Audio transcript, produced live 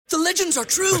The legends are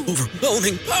true.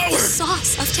 Overwhelming power!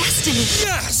 Sauce of destiny.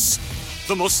 Yes!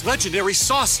 The most legendary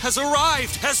sauce has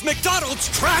arrived as McDonald's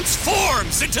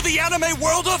transforms into the anime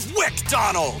world of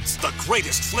WickDonald's. The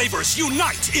greatest flavors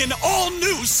unite in all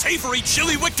new savory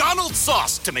chili McDonald's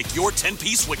sauce to make your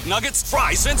 10-piece Wick Nuggets,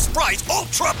 fries, and Sprite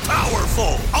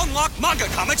ultra-powerful. Unlock manga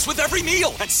comics with every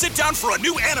meal and sit down for a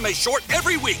new anime short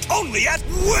every week only at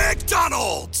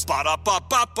WickDonald's.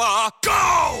 Ba-da-ba-ba-ba,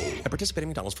 go! At participating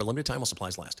McDonald's for a limited time while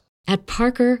supplies last. At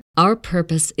Parker, our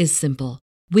purpose is simple.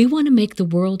 We want to make the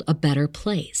world a better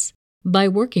place by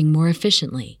working more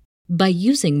efficiently, by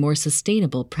using more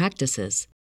sustainable practices,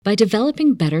 by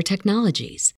developing better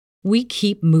technologies. We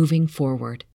keep moving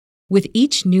forward. With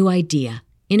each new idea,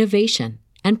 innovation,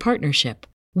 and partnership,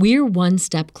 we're one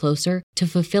step closer to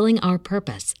fulfilling our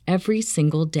purpose every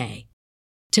single day.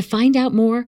 To find out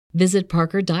more, visit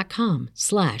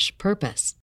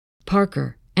parker.com/purpose.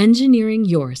 Parker, engineering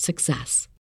your success.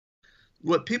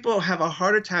 What people have a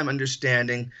harder time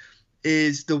understanding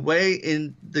is the way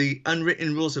in the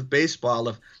unwritten rules of baseball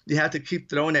of you have to keep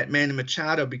throwing at Manny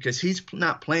Machado because he's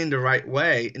not playing the right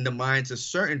way in the minds of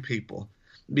certain people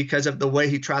because of the way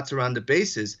he trots around the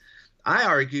bases. I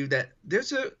argue that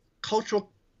there's a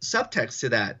cultural subtext to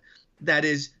that. That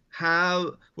is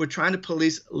how we're trying to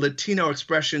police Latino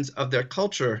expressions of their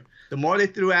culture. The more they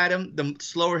threw at him, the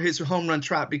slower his home run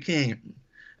trot became.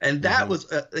 And that was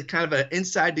a kind of an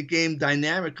inside the game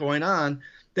dynamic going on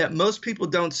that most people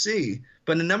don't see.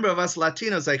 But a number of us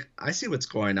Latinos, like, I see what's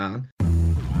going on.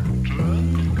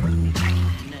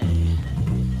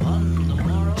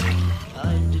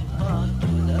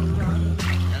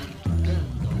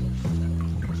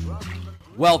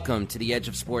 Welcome to the Edge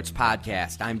of Sports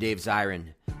podcast. I'm Dave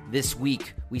Zirin. This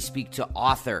week, we speak to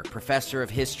author, professor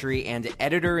of history, and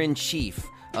editor-in-chief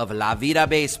of La Vida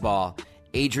Baseball,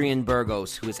 Adrian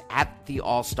Burgos, who was at the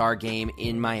All-Star Game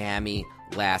in Miami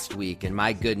last week. And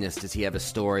my goodness, does he have a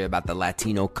story about the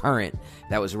Latino current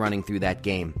that was running through that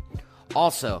game.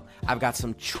 Also, I've got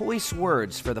some choice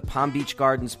words for the Palm Beach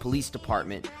Gardens Police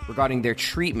Department regarding their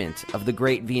treatment of the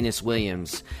great Venus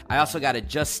Williams. I also got a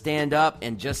Just Stand Up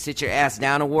and Just Sit Your Ass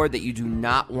Down award that you do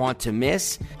not want to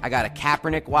miss. I got a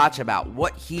Kaepernick watch about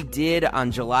what he did on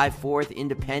July 4th,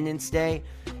 Independence Day.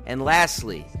 And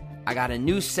lastly, I got a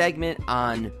new segment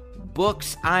on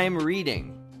books I'm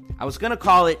reading. I was going to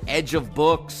call it Edge of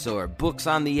Books or Books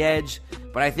on the Edge,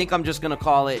 but I think I'm just going to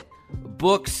call it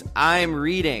Books I'm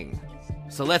Reading.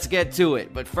 So let's get to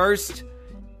it. But first,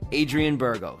 Adrian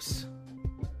Burgos.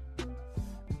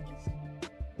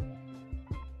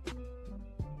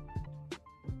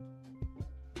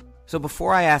 So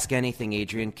before I ask anything,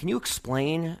 Adrian, can you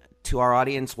explain to our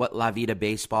audience what La Vida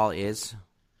Baseball is?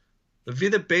 La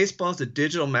Vida Baseball is a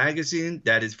digital magazine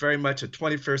that is very much a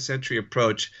 21st century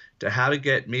approach to how to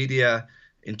get media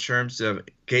in terms of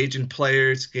gauging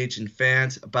players, gauging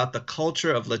fans about the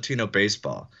culture of Latino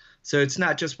baseball. So it's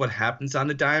not just what happens on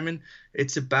the diamond.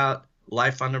 It's about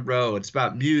life on the road. It's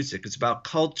about music. It's about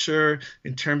culture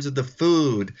in terms of the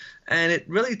food. And it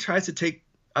really tries to take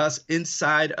us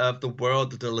inside of the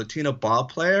world of the Latino ball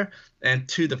player and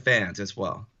to the fans as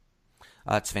well.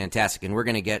 That's fantastic, and we're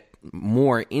going to get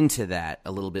more into that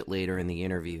a little bit later in the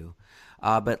interview.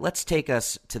 But let's take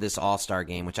us to this All-Star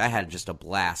game, which I had just a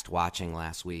blast watching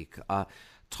last week.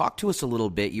 Talk to us a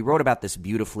little bit. You wrote about this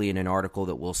beautifully in an article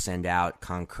that we'll send out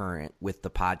concurrent with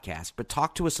the podcast. But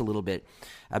talk to us a little bit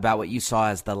about what you saw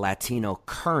as the Latino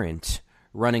current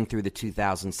running through the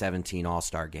 2017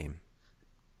 All-Star game.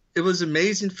 It was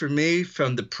amazing for me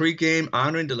from the pregame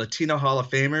honoring the Latino Hall of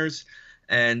Famers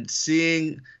and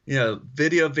seeing,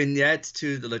 video vignettes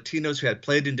to the Latinos who had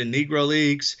played in the Negro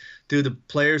Leagues, through the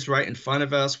players right in front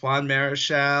of us, Juan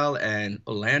Marichal and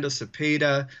Orlando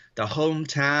Cepeda, the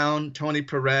hometown, Tony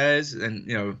Perez, and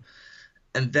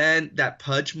then that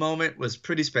Pudge moment was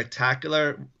pretty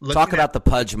spectacular. Talk about the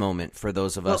Pudge moment for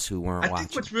those of us who weren't watching. I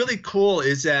think what's really cool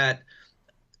is that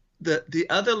the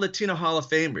other Latino Hall of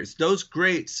Famers, those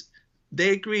greats,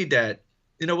 they agreed that,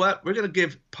 you know what, we're going to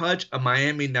give Pudge a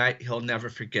Miami night he'll never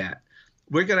forget.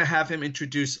 We're going to have him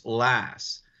introduced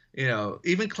last.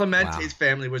 Even Clemente's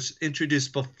family was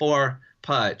introduced before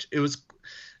Pudge. It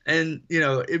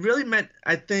really meant,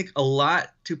 I think, a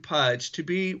lot to Pudge to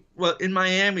be, in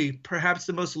Miami, perhaps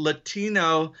the most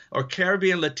Latino or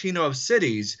Caribbean Latino of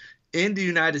cities in the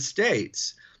United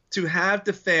States, to have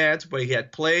the fans where he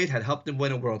had played, had helped him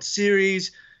win a World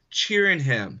Series, cheering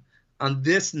him on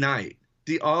this night,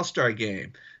 the All-Star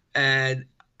game. And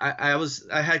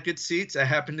I had good seats. I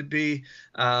happened to be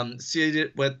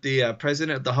seated with the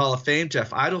president of the Hall of Fame, Jeff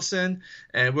Idelson,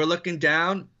 and we're looking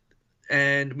down,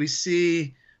 and I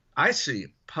see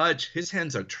Pudge, his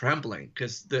hands are trembling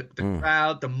because the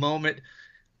crowd, the moment,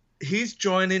 he's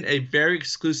joining a very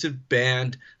exclusive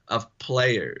band of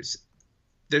players.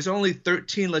 There's only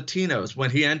 13 Latinos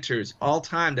when he enters all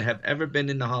time to have ever been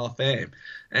in the Hall of Fame.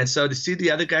 And so to see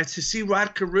the other guys, to see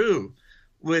Rod Carew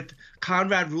with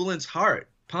Conrad Ruhland's heart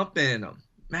pumping in him,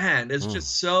 man, it's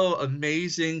just so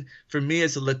amazing for me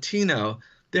as a Latino.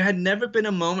 There had never been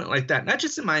a moment like that, not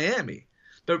just in Miami,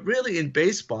 but really in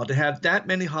baseball, to have that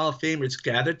many Hall of Famers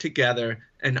gathered together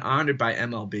and honored by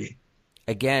MLB.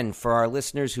 Again, for our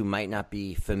listeners who might not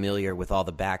be familiar with all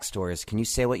the backstories, can you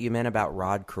say what you meant about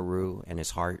Rod Carew and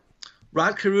his heart?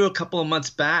 Rod Carew, a couple of months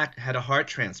back, had a heart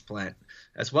transplant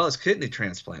as well as kidney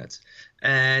transplants.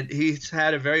 And he's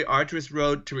had a very arduous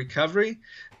road to recovery.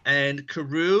 And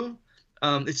Carew,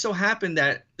 it so happened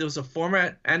that there was a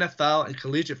former NFL and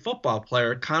collegiate football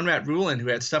player, Conrad Ruhland, who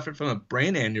had suffered from a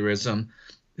brain aneurysm,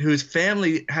 whose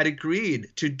family had agreed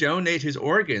to donate his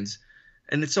organs.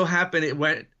 And it so happened it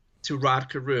went to Rod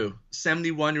Carew,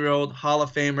 71-year-old Hall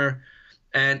of Famer,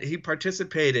 and he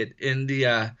participated in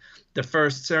the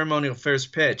first ceremonial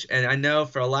first pitch. And I know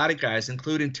for a lot of guys,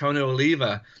 including Tony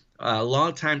Oliva, a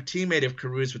longtime teammate of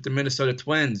Carew's with the Minnesota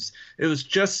Twins, it was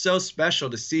just so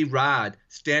special to see Rod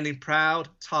standing proud,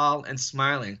 tall, and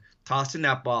smiling, tossing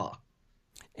that ball.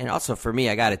 And also for me,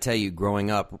 I got to tell you, growing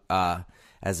up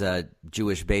as a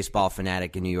Jewish baseball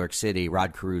fanatic in New York City,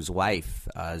 Rod Carew's wife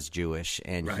is Jewish,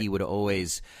 and he would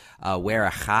always wear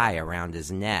a chai around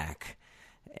his neck.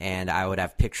 And I would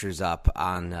have pictures up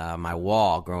on my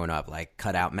wall growing up, like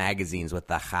cutout magazines with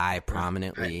the chai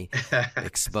prominently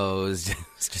exposed.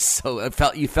 It's just so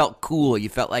you felt cool. You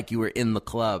felt like you were in the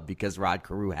club because Rod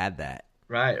Carew had that.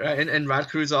 Right. And Rod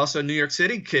Carew's also a New York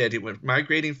City kid. He went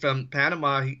migrating from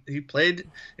Panama. He played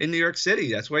in New York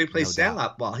City. That's where he played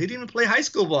sandlot ball. He didn't even play high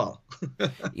school ball.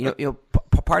 you know,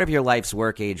 part of your life's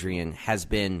work, Adrian, has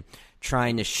been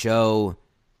trying to show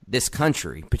this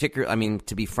country, particularly, I mean,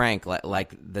 to be frank,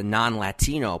 like the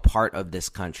non-Latino part of this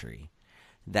country,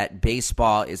 that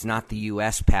baseball is not the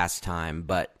U.S. pastime,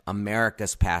 but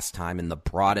America's pastime in the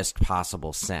broadest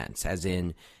possible sense, as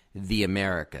in the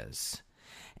Americas.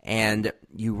 And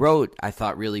you wrote, I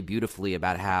thought, really beautifully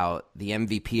about how the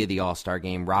MVP of the All-Star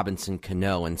Game, Robinson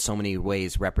Cano, in so many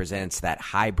ways represents that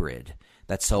hybrid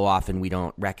that so often we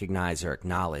don't recognize or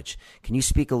acknowledge. Can you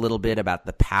speak a little bit about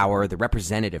the power, the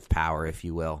representative power, if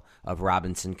you will, of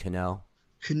Robinson Cano?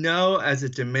 Cano, as a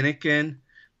Dominican,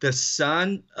 the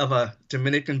son of a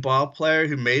Dominican ball player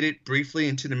who made it briefly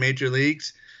into the major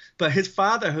leagues, but his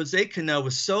father, Jose Cano,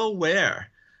 was so aware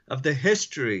of the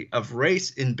history of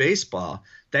race in baseball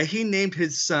that he named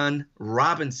his son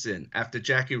Robinson after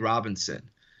Jackie Robinson.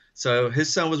 So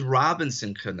his son was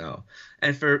Robinson Cano.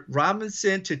 And for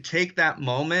Robinson to take that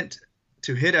moment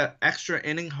to hit an extra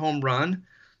inning home run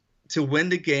to win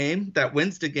the game, that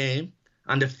wins the game,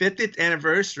 on the 50th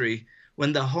anniversary,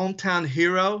 when the hometown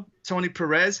hero, Tony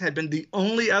Perez, had been the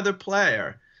only other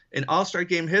player in All-Star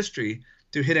Game history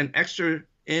to hit an extra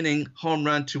inning home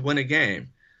run to win a game.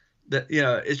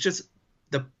 It's just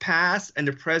the past and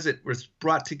the present was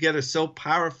brought together so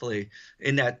powerfully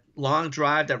in that long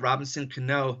drive that Robinson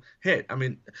Cano hit. I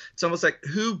mean, it's almost like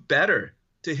who better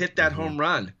to hit that home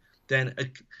run than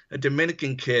a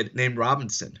Dominican kid named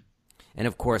Robinson. And,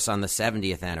 of course, on the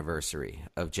 70th anniversary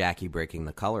of Jackie breaking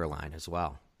the color line as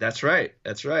well. That's right.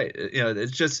 That's right.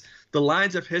 It's just the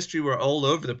lines of history were all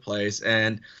over the place.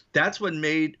 And that's what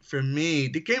made, for me,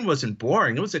 the game wasn't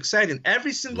boring. It was exciting.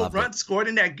 Every single run scored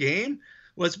in that game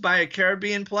was by a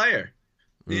Caribbean player.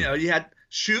 You had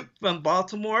Shoop from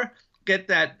Baltimore get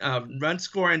that run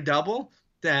scoring double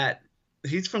that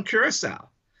he's from Curacao.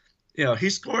 He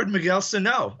scored Miguel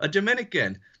Sano, a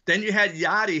Dominican. Then you had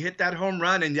Yachty hit that home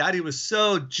run, and Yachty was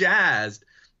so jazzed.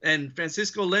 And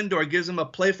Francisco Lindor gives him a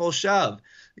playful shove.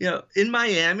 In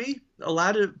Miami, a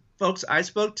lot of folks I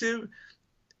spoke to,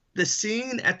 the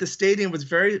scene at the stadium was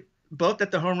both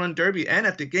at the Home Run Derby and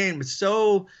at the game, was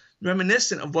so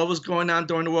reminiscent of what was going on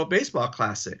during the World Baseball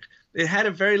Classic. It had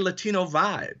a very Latino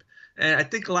vibe. And I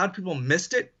think a lot of people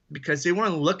missed it because they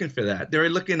weren't looking for that. They were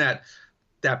looking at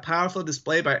that powerful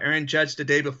display by Aaron Judge the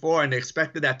day before, and they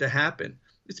expected that to happen.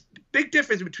 It's a big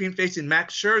difference between facing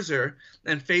Max Scherzer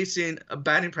and facing a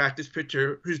batting practice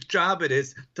pitcher whose job it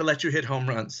is to let you hit home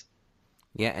runs.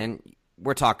 Yeah, and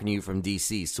we're talking to you from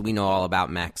D.C., so we know all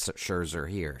about Max Scherzer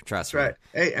here. Trust me. Right.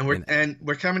 Hey, and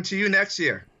we're coming to you next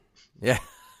year. Yeah.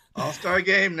 All-Star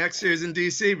Game next year is in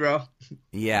D.C., bro.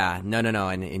 Yeah, no,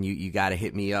 and you got to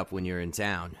hit me up when you're in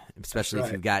town, especially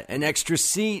if you've got an extra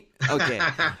seat. Okay.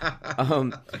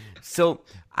 So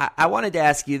I wanted to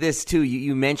ask you this too.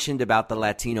 You mentioned about the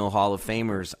Latino Hall of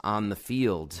Famers on the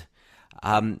field.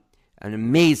 an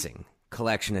amazing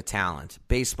collection of talent,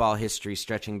 baseball history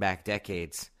stretching back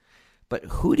decades. But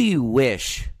who do you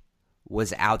wish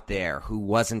was out there, who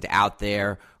wasn't out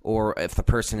there, or if the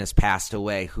person has passed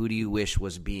away, who do you wish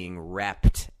was being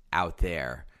repped out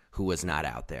there who was not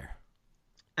out there?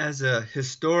 As a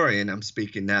historian, I'm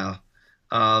speaking now.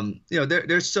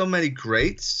 There's so many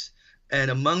greats,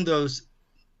 and among those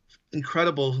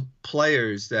incredible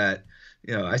players that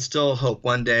I still hope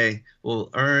one day will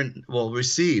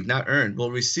receive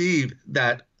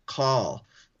that call,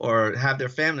 or have their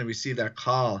family receive that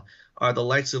call, are the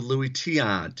likes of Luis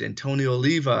Tiant and Tony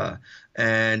Oliva,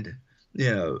 and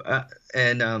of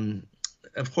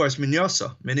course Manny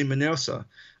Minoso.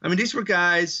 I mean, these were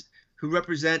guys who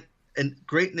represent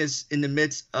greatness in the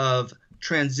midst of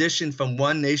transition from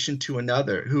one nation to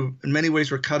another, who in many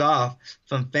ways were cut off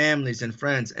from families and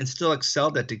friends and still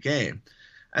excelled at the game.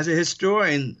 As a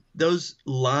historian, those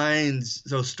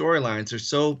storylines are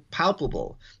so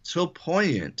palpable, so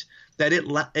poignant, that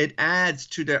it adds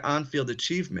to their on-field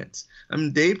achievements. I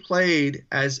mean, they played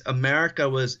as America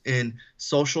was in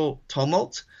social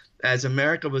tumult, as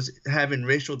America was having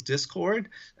racial discord,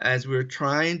 as we were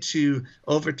trying to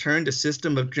overturn the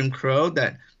system of Jim Crow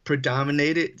that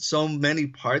predominated so many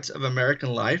parts of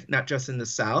American life, not just in the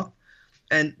South.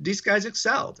 And these guys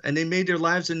excelled, and they made their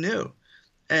lives anew.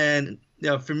 And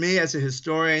for me as a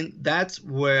historian, that's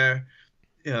where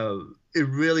it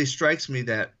really strikes me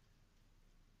that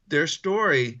their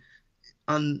story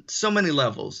on so many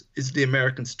levels is the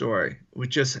American story. We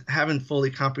just haven't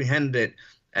fully comprehended it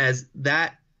as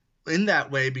that in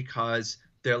that way because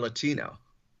they're Latino.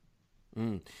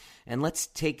 And let's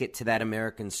take it to that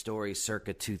American story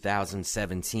circa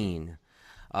 2017.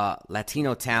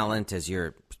 Latino talent, as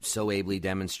you're so ably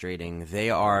demonstrating, they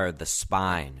are the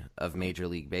spine of Major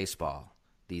League Baseball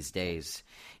these days.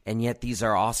 And yet these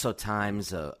are also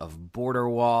times of border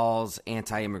walls,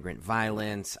 anti-immigrant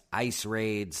violence, ICE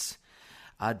raids.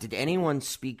 Did anyone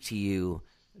speak to you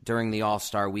during the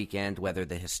All-Star weekend, whether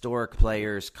the historic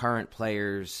players, current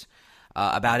players,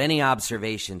 about any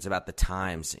observations about the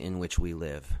times in which we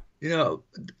live?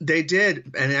 They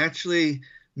did, and actually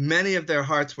many of their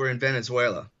hearts were in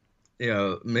Venezuela.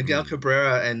 Miguel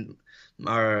Cabrera and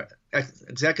our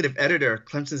executive editor,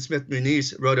 Clemson Smith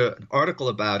Muniz, wrote an article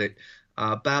about it,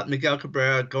 about Miguel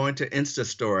Cabrera going to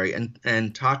Instastory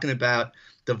and talking about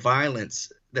the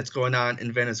violence that's going on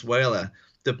in Venezuela,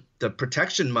 the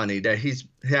protection money that he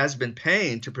has been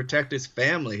paying to protect his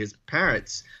family, his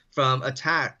parents, from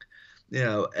attack.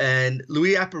 And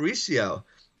Luis Aparicio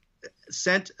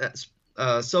sent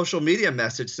a social media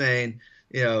message saying,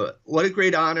 what a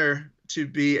great honor to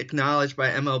be acknowledged by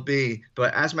MLB,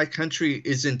 but as my country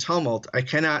is in tumult, I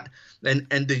cannot, and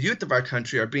the youth of our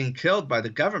country are being killed by the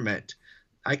government,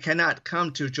 I cannot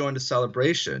come to join the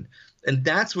celebration. And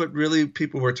that's what really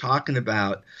people were talking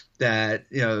about, that,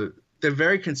 they're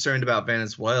very concerned about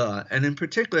Venezuela, and in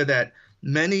particular that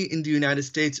many in the United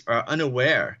States are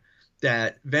unaware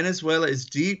that Venezuela is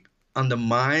deep on the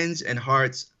minds and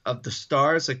hearts of the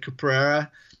stars like Cabrera,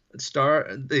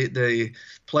 the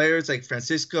players like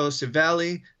Francisco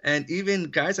Cervelli, and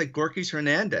even guys like Gorkys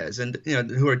Hernandez, and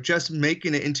who are just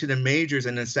making it into the majors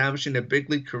and establishing a big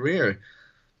league career.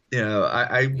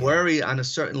 I worry on a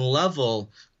certain level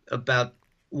about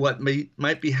what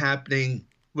might be happening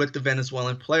with the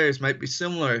Venezuelan players. Might be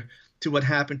similar to what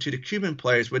happened to the Cuban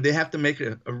players, where they have to make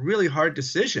a really hard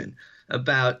decision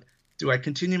about, do I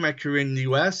continue my career in the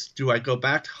U.S.? Do I go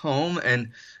back home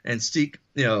and seek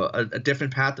a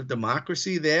different path of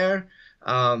democracy there?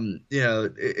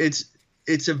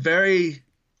 It's a very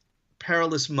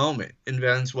perilous moment in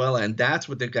Venezuela, and that's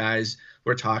what the guys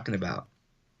were talking about.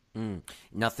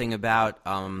 Nothing about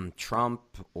Trump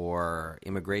or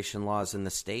immigration laws in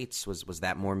the States? Was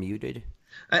that more muted?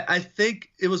 I think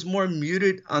it was more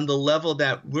muted on the level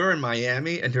that we're in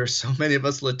Miami, and there are so many of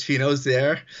us Latinos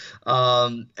there.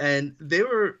 And they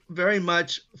were very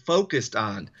much focused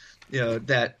on,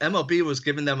 that MLB was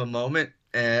giving them a moment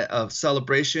of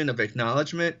celebration, of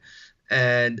acknowledgement.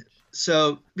 And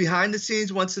so behind the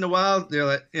scenes, once in a while, they're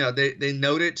like, they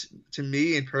noted to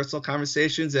me in personal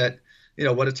conversations that,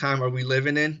 what a time are we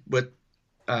living in with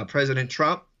President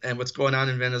Trump and what's going on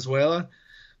in Venezuela.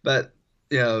 But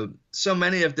so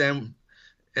many of them,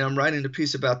 and I'm writing a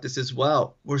piece about this as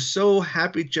well, we're so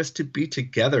happy just to be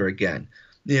together again.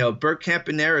 Bert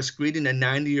Campaneris greeting a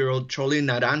 90-year-old Choli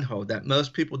Naranjo that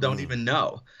most people don't even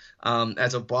know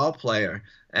as a ball player,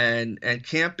 and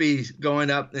Campy going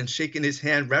up and shaking his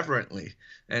hand reverently.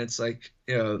 And it's like,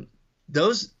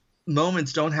 those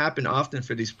moments don't happen often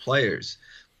for these players.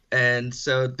 And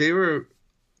so they were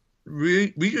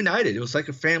reunited. It was like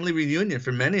a family reunion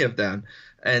for many of them,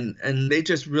 and they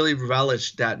just really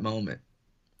relished that moment.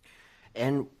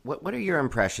 And what are your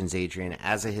impressions, Adrian,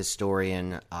 as a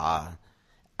historian,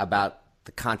 about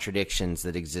the contradictions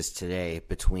that exist today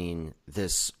between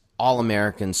this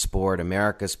all-American sport,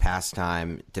 America's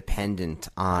pastime, dependent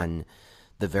on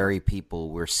the very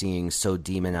people we're seeing so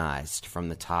demonized from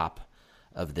the top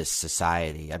of this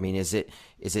society? I mean, is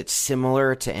it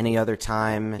similar to any other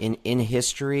time in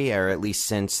history, or at least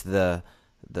since the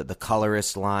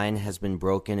colorist line has been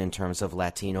broken in terms of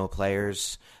Latino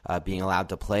players being allowed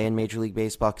to play in Major League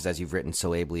Baseball? Because as you've written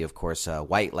so ably, of course,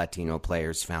 white Latino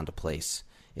players found a place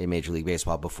in Major League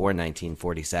Baseball before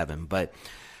 1947. But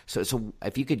so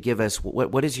if you could give us,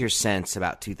 what is your sense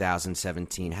about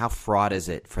 2017? How fraught is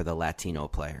it for the Latino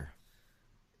player?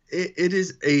 It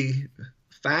is a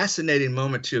fascinating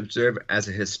moment to observe as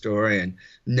a historian,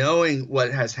 knowing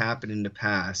what has happened in the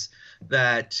past,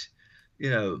 that,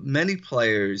 many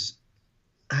players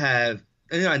have,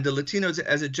 and the Latinos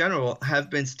as a general have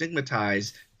been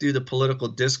stigmatized through the political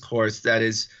discourse that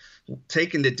is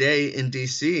taking the day in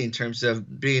D.C. in terms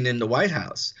of being in the White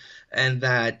House, and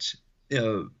that,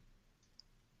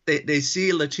 they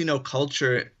see Latino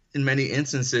culture in many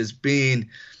instances being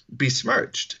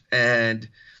besmirched. And,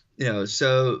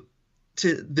 so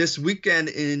to this weekend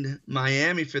in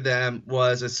Miami for them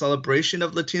was a celebration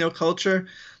of Latino culture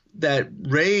that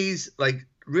raised, like,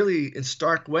 really in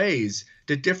stark ways,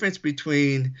 the difference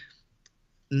between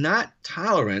not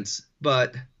tolerance,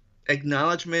 but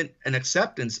acknowledgement and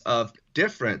acceptance of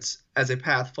difference as a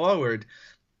path forward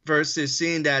versus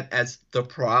seeing that as the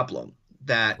problem.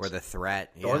 Or the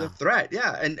threat.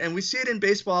 Yeah. And we see it in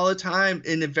baseball all the time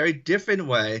in a very different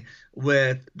way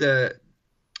with the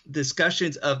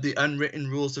discussions of the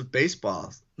unwritten rules of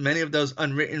baseball. Many of those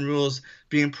unwritten rules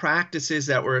being practices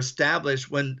that were established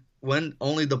when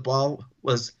only the ball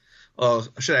was, or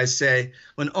should I say,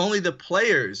 when only the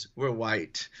players were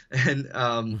white.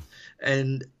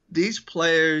 And these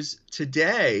players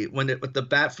today, with the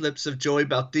bat flips of Joey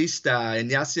Bautista and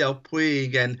Yasiel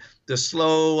Puig and the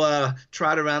slow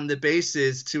trot around the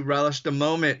bases to relish the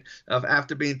moment of,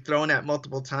 after being thrown at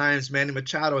multiple times, Manny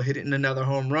Machado hitting another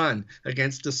home run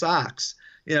against the Sox.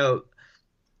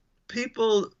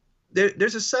 People,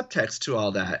 there's a subtext to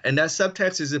all that. And that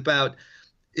subtext is about,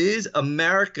 is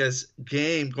America's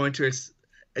game going to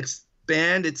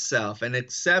expand itself and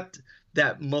accept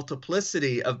that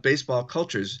multiplicity of baseball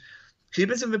cultures?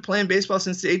 Cubans have been playing baseball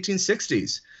since the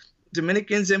 1860s.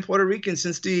 Dominicans and Puerto Ricans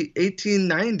since the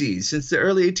 1890s, since the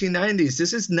early 1890s.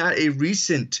 This is not a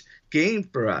recent game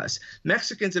for us.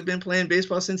 Mexicans have been playing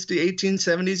baseball since the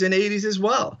 1870s and 80s as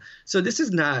well. So this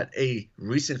is not a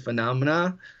recent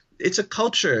phenomena. It's a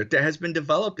culture that has been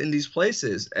developed in these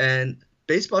places. And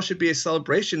baseball should be a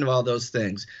celebration of all those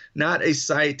things, not a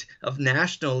site of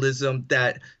nationalism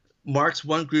that marks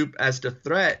one group as the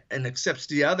threat and accepts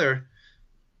the other.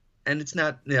 And it's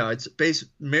not, it's based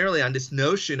merely on this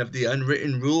notion of the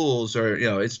unwritten rules, or,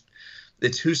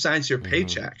 it's who signs your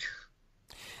paycheck.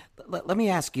 Let me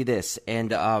ask you this,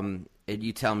 and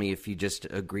you tell me if you just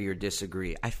agree or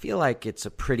disagree. I feel like it's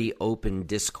a pretty open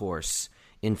discourse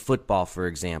in football, for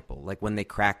example, like when they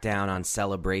crack down on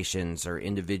celebrations or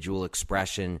individual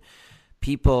expression,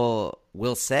 people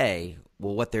will say,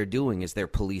 well, what they're doing is they're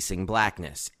policing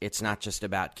blackness. It's not just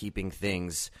about keeping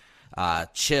things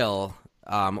chill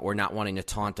or not wanting to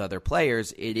taunt other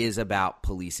players. It is about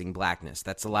policing blackness.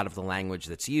 That's a lot of the language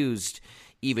that's used,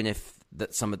 even if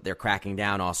they're cracking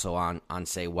down also on,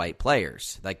 say, white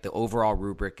players. Like the overall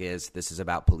rubric is, this is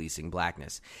about policing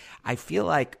blackness. I feel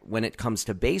like when it comes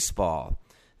to baseball,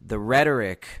 the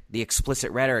rhetoric, the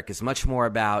explicit rhetoric, is much more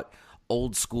about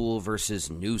old school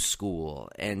versus new school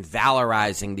and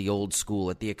valorizing the old school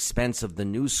at the expense of the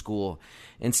new school,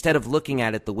 instead of looking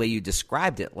at it the way you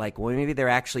described it, like, well, maybe they're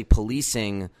actually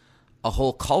policing a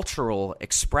whole cultural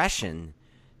expression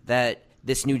that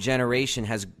this new generation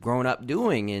has grown up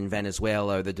doing in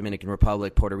Venezuela or the Dominican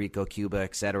Republic, Puerto Rico, Cuba,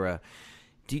 etc.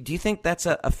 Do you think that's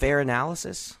a fair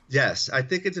analysis? Yes, I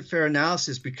think it's a fair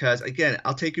analysis because, again,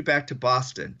 I'll take you back to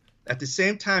Boston. At the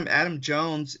same time Adam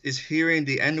Jones is hearing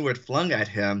the N-word flung at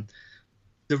him,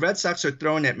 the Red Sox are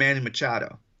throwing at Manny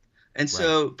Machado. And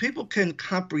so people can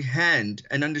comprehend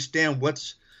and understand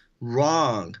what's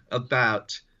wrong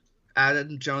about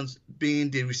Adam Jones being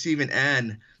the receiving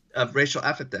end of racial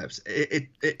epithets.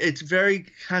 It's very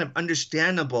kind of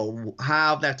understandable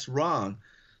how that's wrong.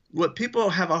 What people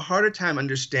have a harder time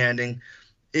understanding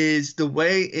is the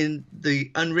way in the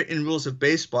unwritten rules of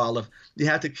baseball of you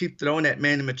have to keep throwing at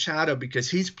Manny Machado because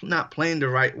he's not playing the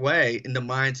right way in the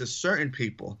minds of certain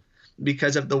people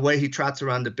because of the way he trots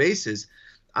around the bases.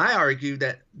 I argue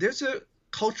that there's a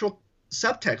cultural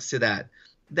subtext to that.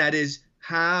 That is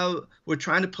how we're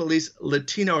trying to police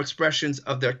Latino expressions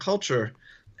of their culture.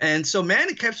 And so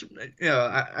Manny kept,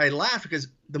 I laugh because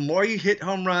the more he hit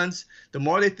home runs, the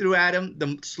more they threw at him,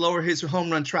 the slower his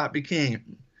home run trot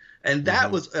became. And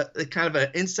that was a kind of an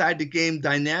inside the game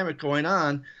dynamic going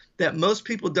on that most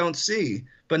people don't see.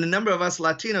 But a number of us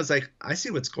Latinos, like, I see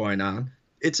what's going on.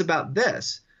 It's about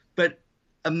this. But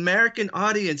American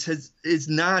audience is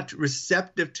not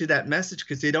receptive to that message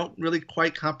because they don't really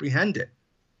quite comprehend it.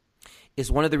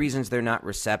 Is one of the reasons they're not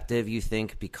receptive, you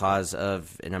think, because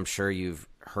of, and I'm sure you've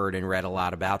heard and read a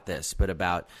lot about this, but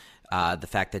about the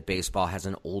fact that baseball has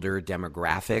an older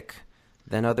demographic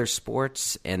than other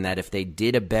sports, and that if they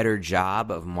did a better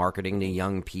job of marketing to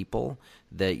young people,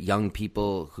 the young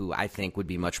people who I think would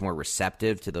be much more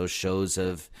receptive to those shows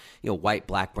of, white,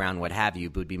 black, brown, what have you,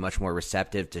 would be much more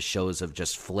receptive to shows of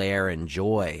just flair and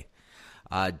joy.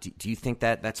 Do you think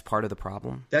that that's part of the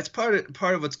problem? That's part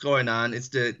of what's going on. It's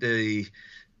the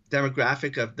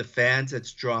demographic of the fans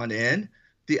that's drawn in.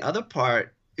 The other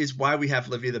part is why we have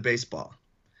La Vida Baseball,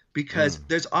 because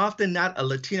there's often not a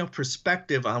Latino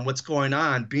perspective on what's going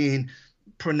on being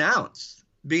pronounced,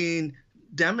 being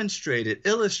demonstrated,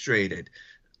 illustrated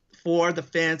for the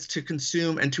fans to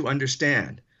consume and to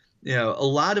understand. A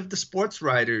lot of the sports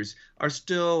writers are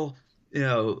still,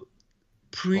 well,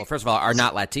 first of all, are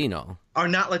not Latino.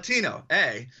 And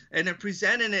they're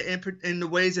presenting it in the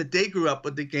ways that they grew up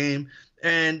with the game,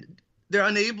 and they're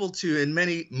unable to, in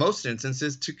most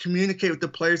instances, to communicate with the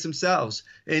players themselves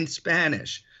in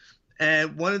Spanish.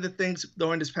 And one of the things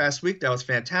during this past week that was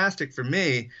fantastic for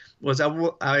me was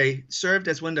I served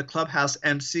as one of the clubhouse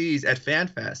MCs at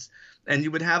FanFest. And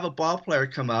you would have a ball player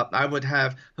come up. I would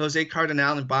have Jose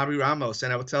Cardenal and Bobby Ramos,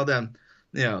 and I would tell them,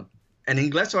 en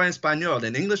inglés or en español,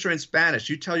 in English or in Spanish,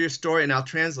 you tell your story and I'll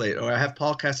translate. Or I have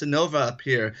Paul Casanova up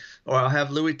here, or I'll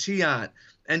have Louis Tiant.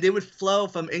 And they would flow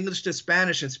from English to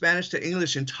Spanish and Spanish to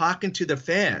English and talking to the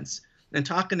fans and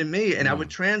talking to me. And I would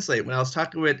translate when I was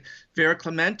talking with Vera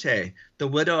Clemente, the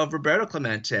widow of Roberto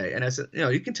Clemente. And I said,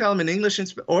 you can tell them in English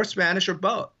or Spanish or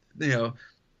both,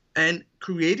 and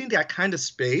creating that kind of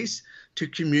space to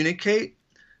communicate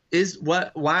is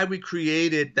why we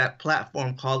created that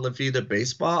platform called La Vida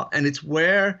Baseball. And it's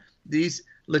where these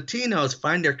Latinos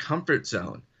find their comfort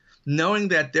zone, knowing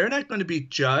that they're not going to be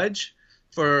judged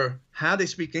for how they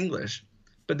speak English,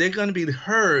 but they're going to be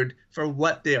heard for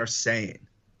what they are saying.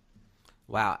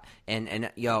 Wow. And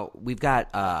we've got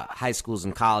high schools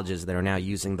and colleges that are now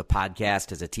using the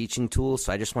podcast as a teaching tool.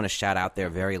 So I just want to shout out there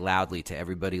very loudly to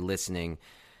everybody listening.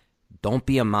 Don't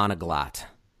be a monoglot.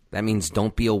 That means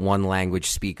don't be a one-language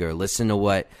speaker. Listen to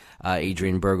what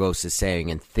Adrian Burgos is saying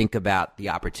and think about the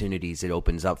opportunities it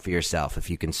opens up for yourself if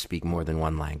you can speak more than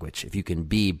one language, if you can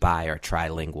be bi or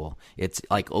trilingual. It's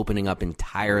like opening up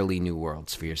entirely new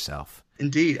worlds for yourself.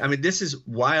 Indeed. I mean, this is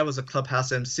why I was a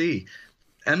clubhouse MC.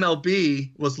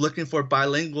 MLB was looking for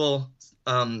bilingual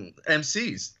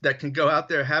MCs that can go out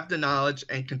there, have the knowledge,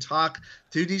 and can talk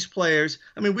to these players.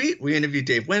 I mean, we interviewed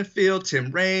Dave Winfield,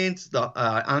 Tim Raines,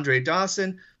 Andre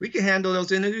Dawson. We can handle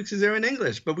those interviews because they're in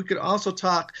English, but we could also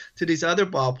talk to these other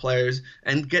ball players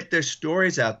and get their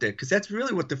stories out there, because that's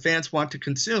really what the fans want to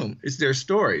consume is their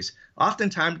stories.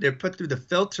 Oftentimes, they're put through the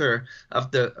filter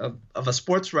of a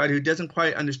sports writer who doesn't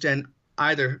quite understand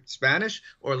either Spanish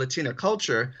or Latino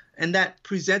culture, and that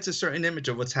presents a certain image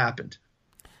of what's happened.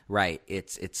 Right.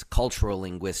 It's cultural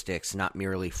linguistics, not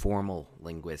merely formal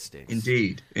linguistics.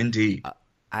 Indeed.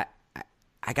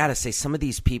 I got to say, some of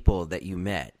these people that you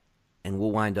met, and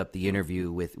we'll wind up the interview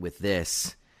with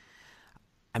this,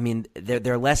 I mean,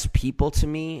 they're less people to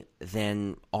me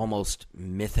than almost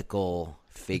mythical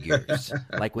figures.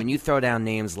 Like when you throw down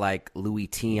names like Louis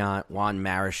Tiant, Juan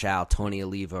Marichal, Tony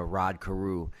Oliva, Rod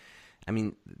Carew, I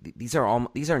mean, these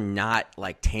are not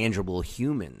like tangible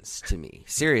humans to me,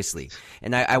 seriously.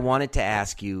 And I wanted to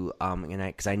ask you,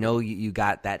 because I know you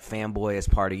got that fanboy as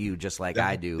part of you, just like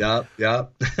I do. Yeah.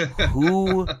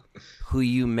 Who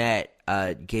you met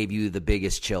gave you the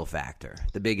biggest chill factor,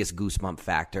 the biggest goosebump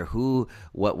factor?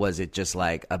 What was it just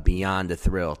like beyond a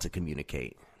thrill to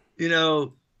communicate?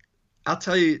 I'll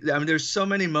tell you, I mean, there's so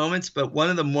many moments, but one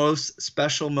of the most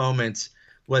special moments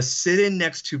was sitting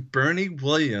next to Bernie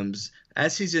Williams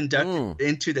as he's inducted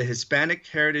into the Hispanic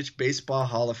Heritage Baseball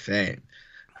Hall of Fame.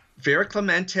 Vera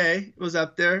Clemente was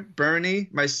up there, Bernie,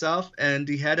 myself, and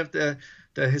the head of the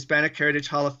Hispanic Heritage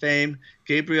Hall of Fame,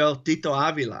 Gabriel Tito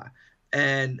Avila.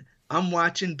 And I'm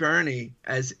watching Bernie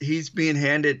as he's being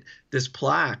handed this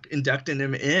plaque, inducting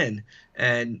him in.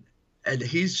 And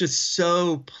he's just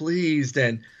so pleased.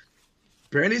 And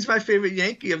Bernie's my favorite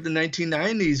Yankee of the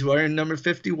 1990s, wearing number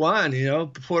 51,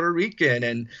 Puerto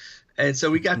Rican. And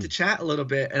so we got to chat a little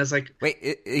bit, and I was like,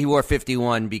 wait, he wore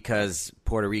 51 because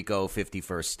Puerto Rico,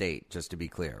 51st state, just to be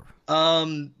clear.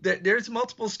 There's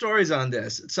multiple stories on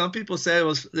this. Some people say it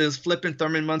was flipping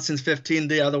Thurman Munson's 15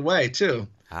 the other way, too.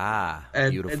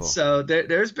 Beautiful. And so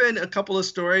there's been a couple of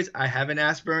stories. I haven't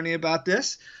asked Bernie about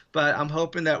this, but I'm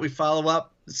hoping that we follow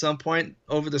up at some point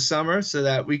over the summer so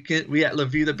that we at La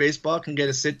Vida Baseball can get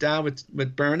a sit down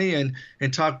with Bernie and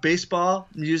talk baseball,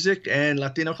 music, and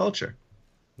Latino culture.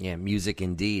 Yeah, music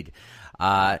indeed.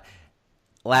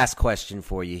 Last question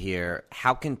for you here.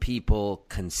 How can people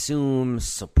consume,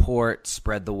 support,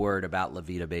 spread the word about La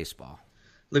Vida Baseball?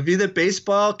 La Vida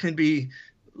Baseball can be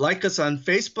like us on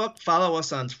Facebook, follow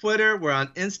us on Twitter. We're on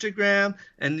Instagram,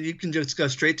 and you can just go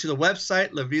straight to the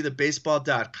website,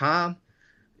 lavidabaseball.com.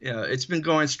 It's been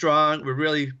going strong. We're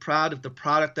really proud of the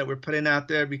product that we're putting out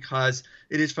there because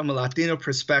it is from a Latino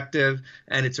perspective,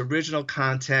 and it's original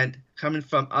content coming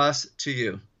from us to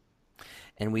you.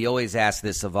 And we always ask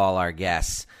this of all our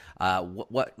guests.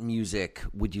 What music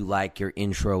would you like your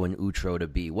intro and outro to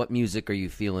be? What music are you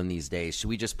feeling these days? Should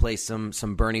we just play some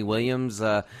Bernie Williams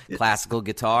classical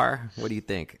guitar? What do you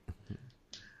think?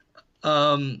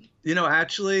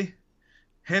 Actually,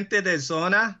 Gente de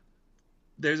Zona,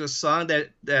 there's a song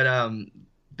that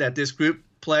this group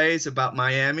plays about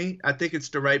Miami. I think it's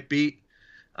the right beat.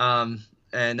 And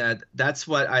that's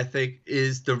what I think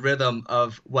is the rhythm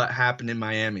of what happened in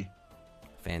Miami.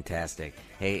 Fantastic.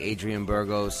 Hey, Adrian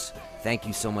Burgos, thank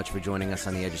you so much for joining us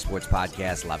on the Edge of Sports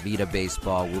podcast. La Vida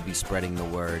Baseball. We'll be spreading the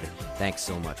word. Thanks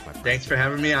so much, my friend. Thanks for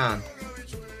having me on.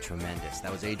 Tremendous.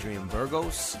 That was Adrian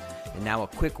Burgos. And now a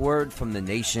quick word from The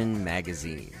Nation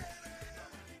magazine.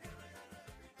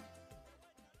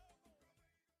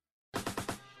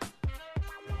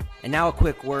 And now a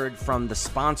quick word from the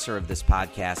sponsor of this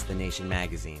podcast, The Nation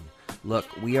magazine. Look,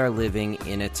 we are living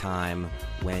in a time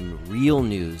when real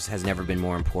news has never been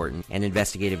more important and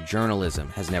investigative journalism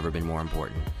has never been more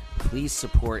important. Please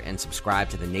support and subscribe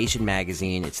to The Nation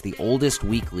magazine. It's the oldest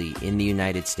weekly in the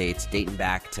United States, dating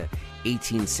back to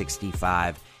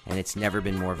 1865, and it's never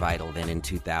been more vital than in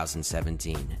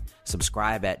 2017.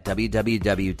 Subscribe at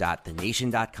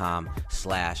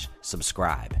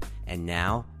www.thenation.com/subscribe. And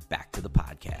now, back to the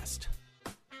podcast.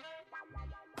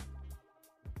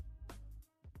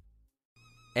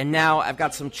 And now I've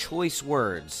got some choice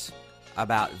words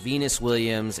about Venus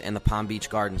Williams and the Palm Beach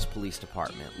Gardens Police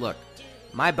Department. Look,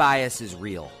 my bias is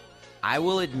real. I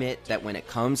will admit that when it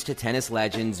comes to tennis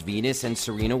legends Venus and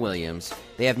Serena Williams,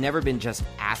 they have never been just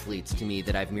athletes to me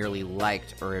that I've merely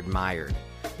liked or admired,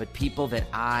 but people that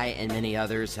I and many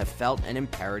others have felt an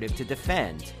imperative to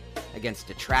defend against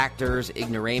detractors,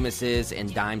 ignoramuses,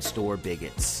 and dime store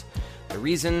bigots. The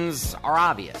reasons are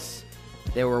obvious.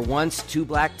 There were once two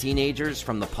black teenagers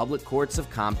from the public courts of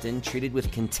Compton treated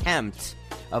with contempt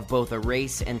of both a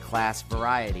race and class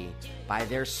variety by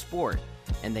their sport,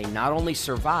 and they not only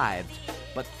survived,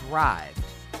 but thrived.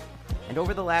 And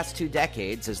over the last 2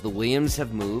 decades, as the Williams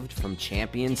have moved from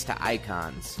champions to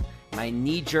icons, my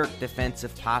knee-jerk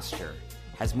defensive posture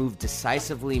has moved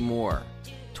decisively more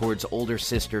towards older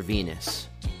sister Venus.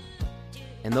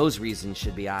 And those reasons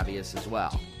should be obvious as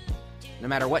well. No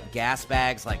matter what gas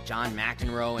bags like John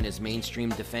McEnroe and his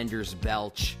mainstream defenders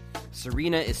belch,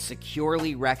 Serena is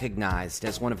securely recognized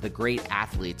as one of the great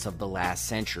athletes of the last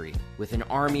century, with an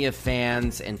army of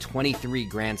fans and 23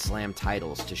 Grand Slam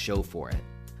titles to show for it.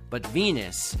 But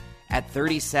Venus, at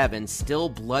 37, still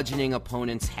bludgeoning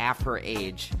opponents half her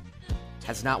age,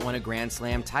 has not won a Grand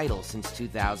Slam title since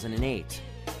 2008.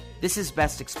 This is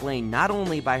best explained not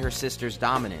only by her sister's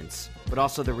dominance, but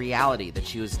also the reality that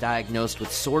she was diagnosed with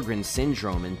Sjögren's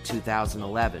syndrome in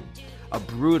 2011, a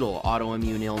brutal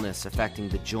autoimmune illness affecting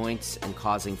the joints and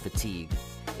causing fatigue.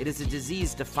 It is a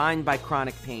disease defined by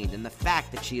chronic pain, and the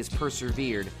fact that she has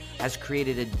persevered has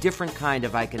created a different kind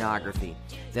of iconography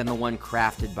than the one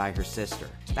crafted by her sister.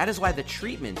 That is why the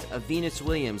treatment of Venus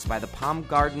Williams by the Palm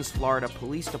Gardens, Florida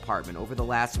Police Department over the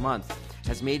last month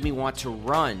has made me want to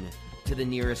run to the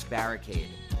nearest barricade.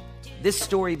 This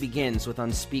story begins with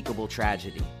unspeakable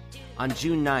tragedy. On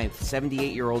June 9th,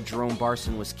 78-year-old Jerome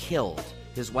Barson was killed,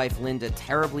 his wife Linda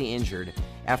terribly injured,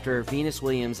 after Venus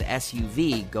Williams'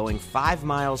 SUV going 5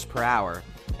 miles per hour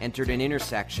entered an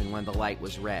intersection when the light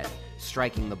was red,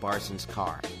 striking the Barsons'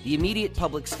 car. The immediate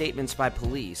public statements by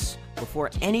police, before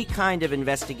any kind of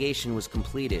investigation was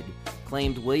completed,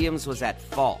 claimed Williams was at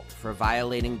fault for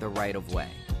violating the right-of-way.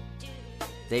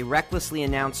 They recklessly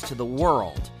announced to the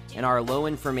world, in our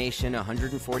low-information,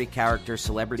 140-character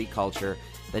celebrity culture,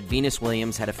 that Venus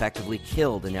Williams had effectively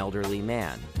killed an elderly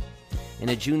man. In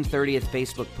a June 30th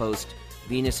Facebook post,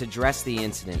 Venus addressed the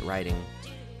incident, writing,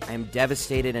 "I am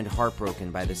devastated and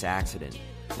heartbroken by this accident.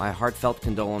 My heartfelt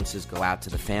condolences go out to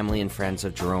the family and friends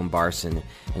of Jerome Barson,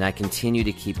 and I continue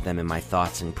to keep them in my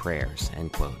thoughts and prayers,"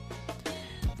 end quote.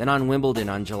 Then on Wimbledon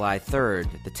on July 3rd,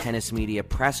 the tennis media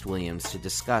pressed Williams to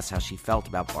discuss how she felt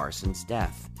about Barson's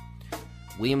death.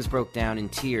 Williams broke down in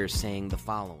tears, saying the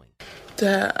following.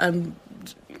 There are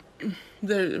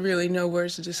really no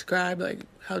words to describe, like,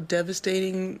 how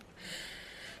devastating,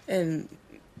 and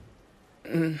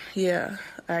yeah,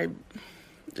 I'm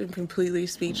completely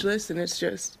speechless, and it's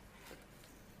just,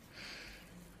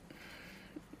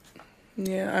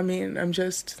 yeah, I mean, I'm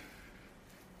just...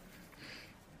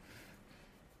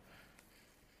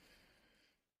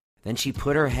 Then she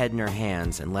put her head in her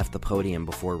hands and left the podium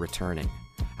before returning,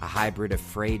 a hybrid of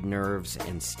frayed nerves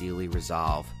and steely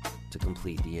resolve, to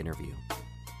complete the interview.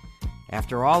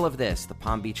 After all of this, the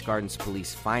Palm Beach Gardens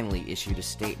police finally issued a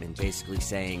statement basically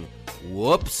saying,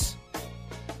 "Whoops."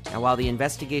 Now, while the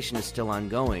investigation is still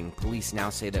ongoing, police now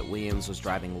say that Williams was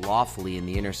driving lawfully in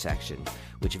the intersection,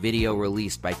 which video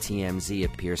released by TMZ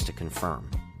appears to confirm.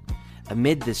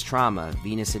 Amid this trauma,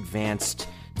 Venus advanced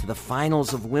to the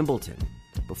finals of Wimbledon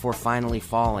before finally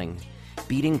falling,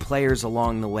 beating players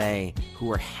along the way who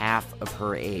were half of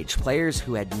her age, players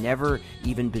who had never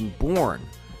even been born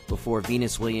before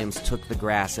Venus Williams took the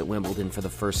grass at Wimbledon for the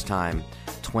first time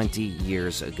 20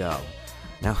 years ago.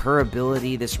 Now, her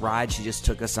ability, this ride she just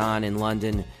took us on in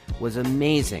London, was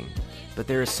amazing, but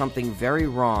there is something very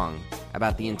wrong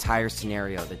about the entire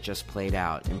scenario that just played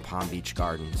out in Palm Beach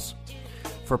Gardens.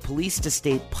 For police to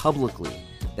state publicly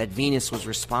that Venus was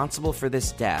responsible for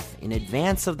this death in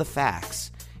advance of the facts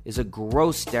is a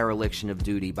gross dereliction of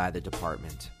duty by the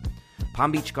department.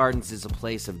 Palm Beach Gardens is a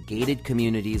place of gated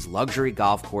communities, luxury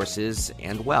golf courses,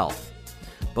 and wealth.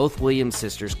 Both Williams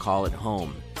sisters call it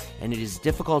home, and it is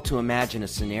difficult to imagine a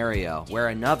scenario where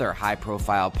another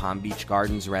high-profile Palm Beach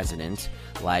Gardens resident,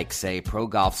 like, say, pro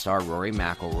golf star Rory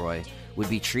McIlroy, would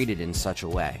be treated in such a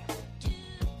way.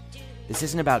 This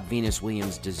isn't about Venus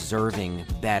Williams deserving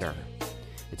better.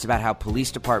 It's about how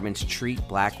police departments treat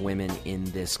black women in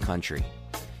this country.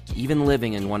 Even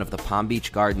living in one of the Palm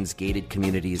Beach Gardens gated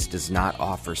communities does not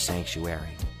offer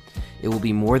sanctuary. It will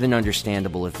be more than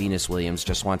understandable if Venus Williams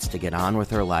just wants to get on with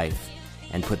her life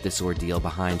and put this ordeal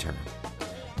behind her.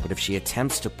 But if she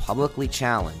attempts to publicly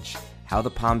challenge how the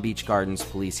Palm Beach Gardens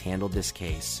police handled this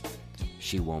case,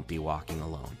 she won't be walking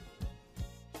alone.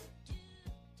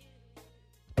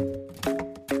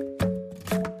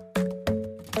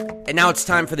 And now it's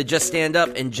time for the Just Stand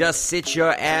Up and Just Sit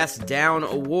Your Ass Down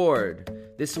award.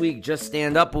 This week, Just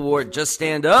Stand Up award, Just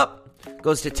Stand Up,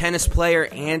 goes to tennis player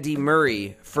Andy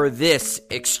Murray for this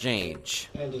exchange.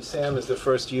 Andy, Sam is the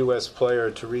first U.S. player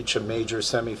to reach a major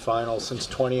semifinal since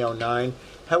 2009.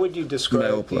 How would you describe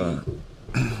male player?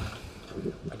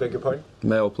 I beg your pardon?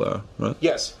 Male player, right?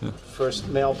 Yes, yeah. First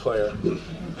male player.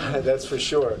 That's for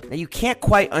sure. Now, you can't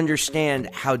quite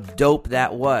understand how dope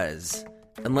that was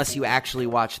unless you actually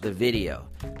watch the video,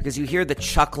 because you hear the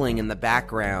chuckling in the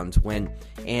background when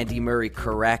Andy Murray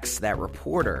corrects that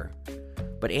reporter.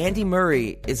 But Andy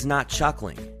Murray is not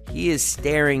chuckling. He is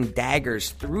staring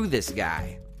daggers through this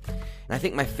guy. And I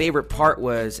think my favorite part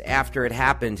was, after it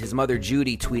happened, his mother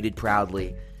Judy tweeted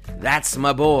proudly, "That's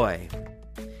my boy."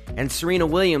 And Serena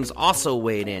Williams also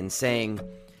weighed in, saying,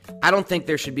 "I don't think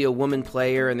there should be a woman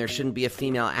player and there shouldn't be a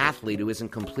female athlete who isn't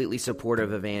completely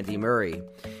supportive of Andy Murray.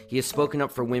 He has spoken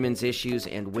up for women's issues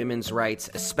and women's rights,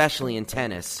 especially in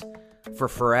tennis, for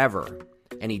forever.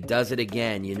 And he does it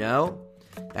again, you know?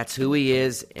 That's who he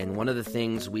is and one of the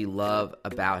things we love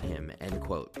about him," end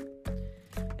quote.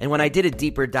 And when I did a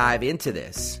deeper dive into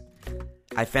this,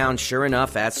 I found, sure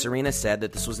enough, as Serena said,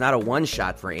 that this was not a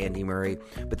one-shot for Andy Murray,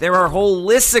 but there are whole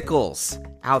listicles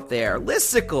out there,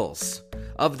 listicles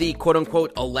of the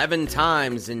quote-unquote 11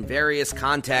 times in various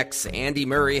contexts Andy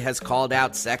Murray has called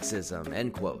out sexism,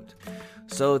 end quote.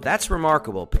 So that's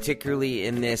remarkable, particularly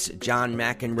in this John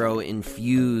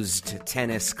McEnroe-infused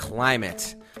tennis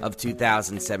climate of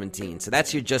 2017. So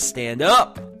that's your Just Stand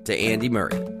Up to Andy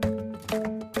Murray.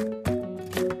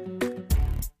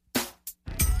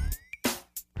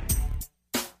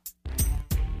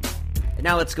 And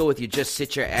now let's go with your Just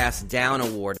Sit Your Ass Down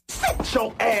award. Sit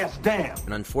your ass down.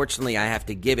 And unfortunately, I have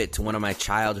to give it to one of my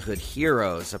childhood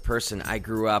heroes, a person I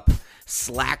grew up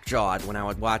slack-jawed when I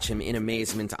would watch him in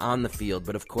amazement on the field.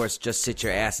 But of course, Just Sit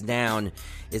Your Ass Down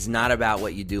is not about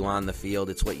what you do on the field.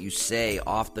 It's what you say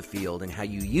off the field and how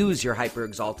you use your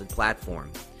hyper-exalted platform.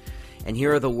 And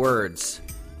here are the words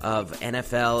of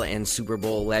NFL and Super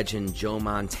Bowl legend Joe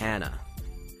Montana.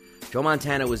 Joe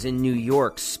Montana was in New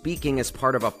York speaking as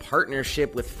part of a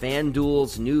partnership with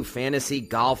FanDuel's new fantasy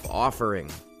golf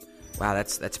offering. Wow,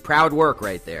 that's proud work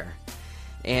right there.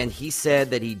 And he said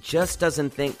that he just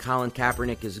doesn't think Colin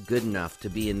Kaepernick is good enough to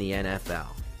be in the NFL.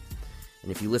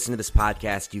 And if you listen to this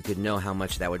podcast, you could know how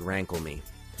much that would rankle me.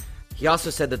 He also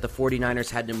said that the 49ers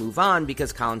had to move on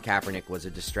because Colin Kaepernick was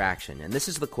a distraction. And this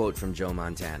is the quote from Joe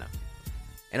Montana.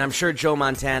 And I'm sure Joe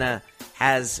Montana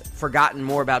has forgotten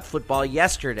more about football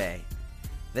yesterday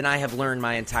than I have learned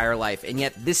my entire life. And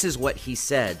yet this is what he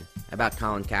said about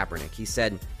Colin Kaepernick. He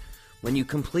said, when you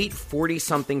complete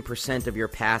 40-something% of your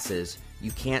passes, you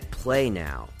can't play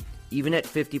now. Even at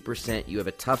 50%, you have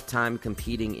a tough time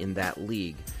competing in that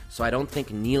league. So I don't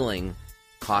think kneeling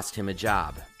cost him a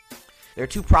job. There are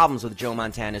two problems with Joe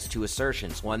Montana's two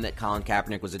assertions. One, that Colin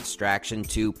Kaepernick was a distraction.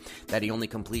 Two, that he only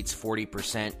completes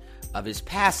 40% of his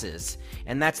passes.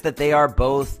 And that's that they are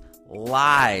both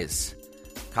lies.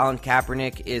 Colin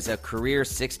Kaepernick is a career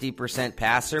 60%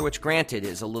 passer, which granted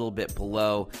is a little bit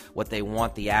below what they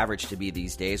want the average to be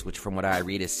these days, which from what I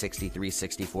read is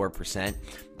 63-64%.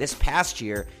 This past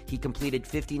year, he completed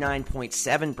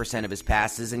 59.7% of his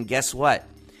passes, and guess what?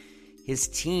 His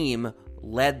team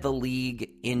led the league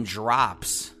in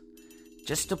drops.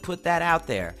 Just to put that out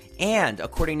there. And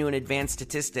according to an advanced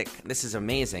statistic, this is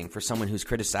amazing for someone who's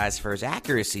criticized for his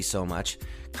accuracy so much,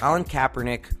 Colin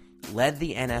Kaepernick led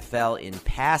the NFL in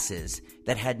passes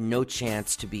that had no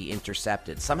chance to be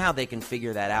intercepted. Somehow they can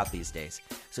figure that out these days.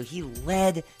 So he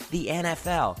led the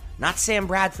NFL. Not Sam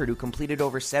Bradford, who completed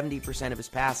over 70% of his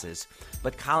passes,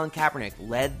 but Colin Kaepernick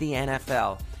led the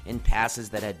NFL in passes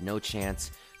that had no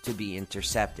chance to be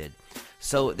intercepted.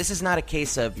 So this is not a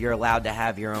case of you're allowed to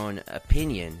have your own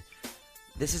opinion.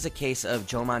 This is a case of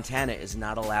Joe Montana is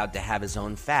not allowed to have his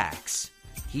own facts.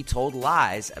 He told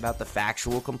lies about the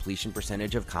factual completion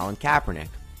percentage of Colin Kaepernick.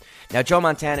 Now, Joe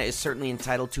Montana is certainly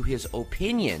entitled to his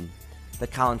opinion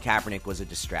that Colin Kaepernick was a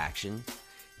distraction,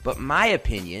 but my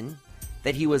opinion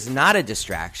that he was not a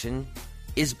distraction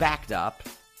is backed up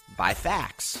by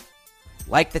facts.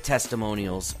 Like the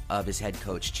testimonials of his head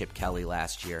coach, Chip Kelly,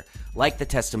 last year, like the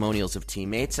testimonials of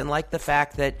teammates, and like the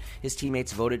fact that his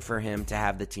teammates voted for him to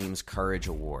have the team's Courage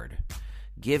Award.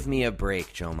 Give me a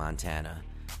break, Joe Montana.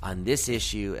 On this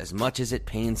issue, as much as it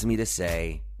pains me to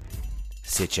say,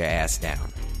 sit your ass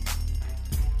down.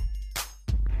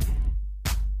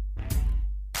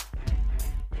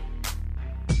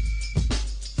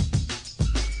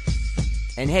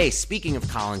 And hey, speaking of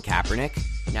Colin Kaepernick,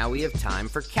 now we have time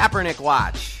for Kaepernick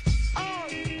Watch.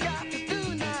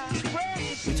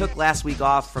 We took last week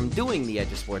off from doing the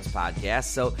Edge of Sports podcast,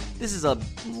 so this is a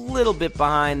little bit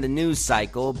behind the news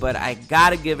cycle, but I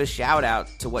gotta give a shout out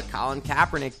to what Colin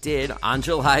Kaepernick did on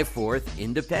July 4th,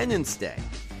 Independence Day.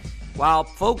 While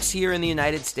folks here in the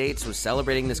United States was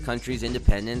celebrating this country's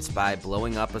independence by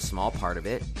blowing up a small part of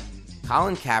it,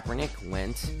 Colin Kaepernick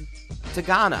went to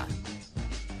Ghana.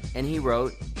 And he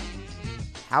wrote,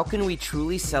 "How can we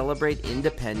truly celebrate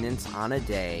independence on a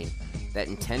day that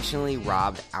intentionally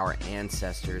robbed our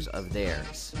ancestors of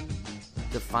theirs?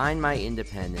 To find my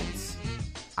independence,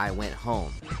 I went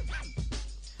home."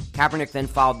 Kaepernick then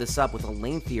followed this up with a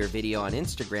lengthier video on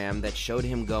Instagram that showed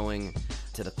him going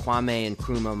to the Kwame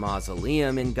Nkrumah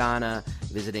Mausoleum in Ghana,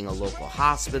 visiting a local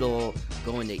hospital,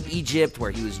 going to Egypt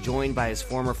where he was joined by his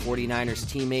former 49ers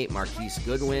teammate Marquise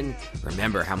Goodwin.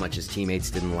 Remember how much his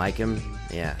teammates didn't like him?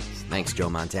 Yeah, thanks Joe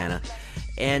Montana.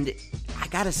 And I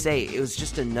gotta say, it was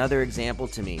just another example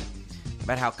to me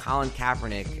about how Colin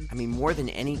Kaepernick, more than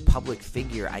any public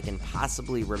figure I can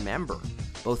possibly remember,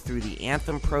 both through the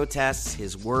anthem protests,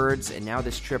 his words, and now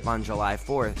this trip on July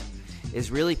 4th,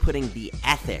 is really putting the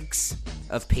ethics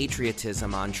of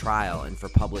patriotism on trial and for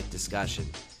public discussion.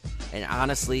 And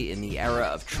honestly, in the era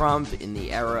of Trump, in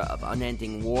the era of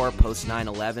unending war post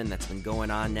 9/11 that's been going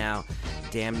on now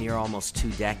damn near almost 2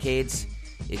 decades,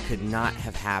 it could not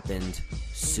have happened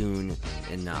soon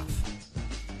enough.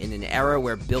 In an era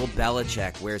where Bill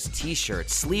Belichick wears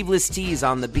t-shirts, sleeveless tees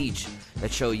on the beach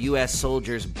that show U.S.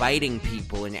 soldiers biting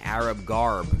people in Arab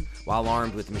garb while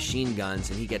armed with machine guns,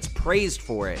 and he gets praised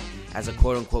for it as a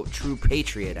quote-unquote true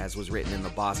patriot, as was written in the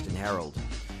Boston Herald.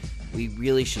 We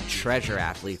really should treasure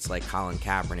athletes like Colin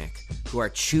Kaepernick, who are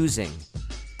choosing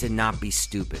to not be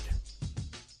stupid.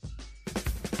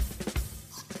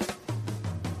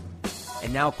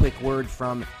 And now a quick word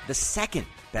from the second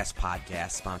best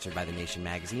podcast sponsored by The Nation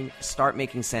magazine, Start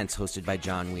Making Sense, hosted by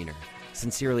John Wiener.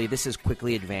 Sincerely, this has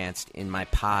quickly advanced in my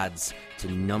pods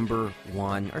to number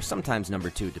 1, or sometimes number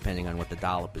 2, depending on what the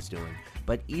dollop is doing.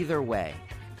 But either way,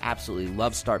 absolutely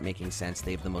love Start Making Sense.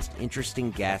 They have the most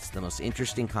interesting guests, the most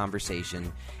interesting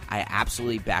conversation. I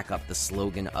absolutely back up the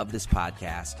slogan of this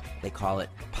podcast. They call it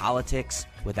Politics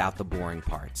Without the Boring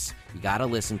Parts. You got to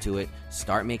listen to it.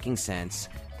 Start Making Sense.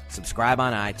 Subscribe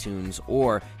on iTunes,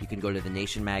 or you can go to The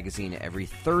Nation magazine every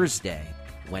Thursday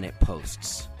when it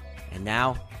posts. And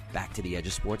now, back to the Edge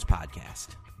of Sports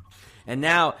podcast. And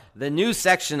now, the new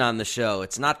section on the show.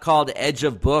 It's not called Edge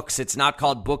of Books. It's not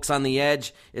called Books on the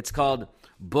Edge. It's called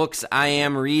Books I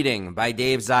Am Reading by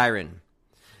Dave Zirin.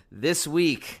 This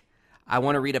week, I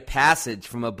want to read a passage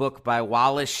from a book by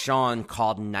Wallace Shawn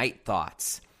called Night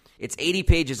Thoughts. It's 80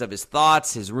 pages of his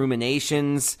thoughts, his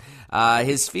ruminations,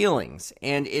 his feelings,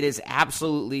 and it is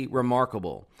absolutely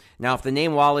remarkable. Now, if the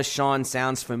name Wallace Shawn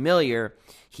sounds familiar,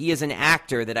 he is an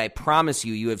actor that I promise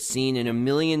you have seen in a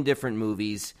million different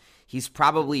movies. He's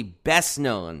probably best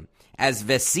known as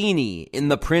Vizzini in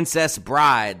The Princess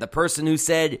Bride, the person who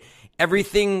said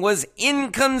everything was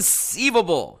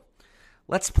inconceivable.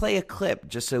 Let's play a clip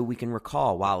just so we can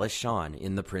recall Wallace Shawn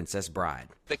in The Princess Bride.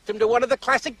 Victim to one of the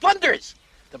classic blunders.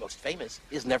 The most famous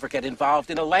is never get involved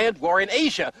in a land war in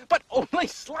Asia, but only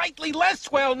slightly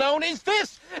less well known is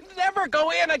this: never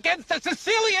go in against a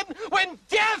Sicilian when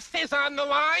death is on the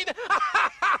line.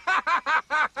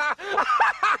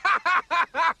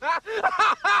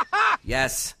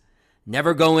 Yes,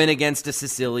 never go in against a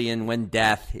Sicilian when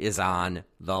death is on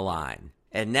the line.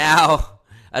 And now,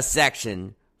 a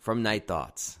section from Night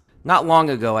Thoughts. Not long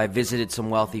ago, I visited some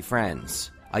wealthy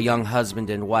friends. A young husband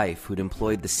and wife who'd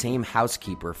employed the same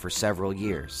housekeeper for several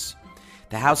years.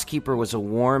 The housekeeper was a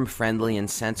warm, friendly, and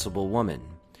sensible woman.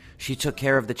 She took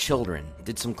care of the children,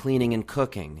 did some cleaning and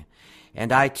cooking,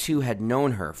 and I too had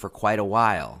known her for quite a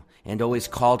while, and always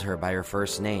called her by her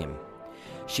first name.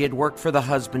 She had worked for the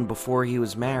husband before he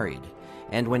was married,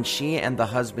 and when she and the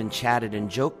husband chatted and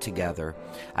joked together,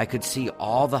 I could see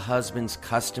all the husband's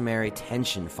customary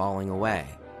tension falling away.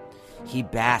 He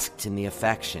basked in the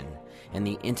affection and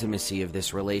the intimacy of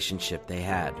this relationship they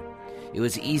had. It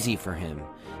was easy for him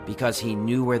because he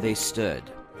knew where they stood.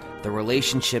 The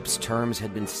relationship's terms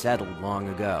had been settled long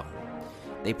ago.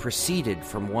 They proceeded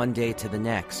from one day to the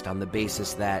next on the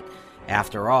basis that,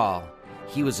 after all,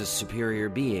 he was a superior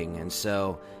being, and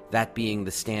so, that being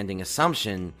the standing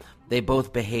assumption, they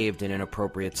both behaved in an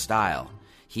appropriate style.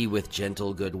 He with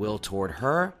gentle goodwill toward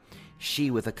her,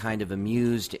 she with a kind of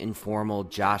amused, informal,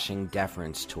 joshing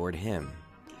deference toward him.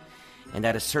 And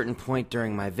at a certain point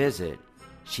during my visit,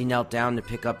 she knelt down to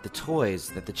pick up the toys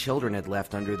that the children had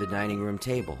left under the dining room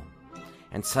table.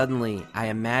 And suddenly, I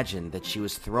imagined that she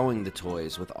was throwing the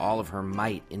toys with all of her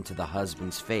might into the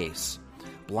husband's face,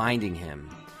 blinding him,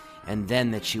 and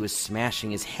then that she was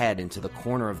smashing his head into the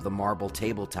corner of the marble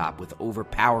tabletop with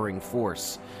overpowering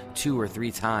force 2 or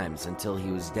 3 times until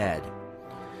he was dead.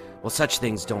 Well, such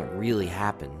things don't really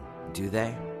happen, do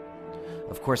they?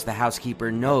 Of course, the housekeeper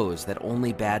knows that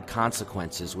only bad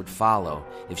consequences would follow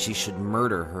if she should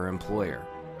murder her employer.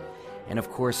 And of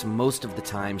course, most of the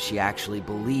time she actually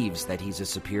believes that he's a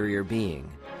superior being.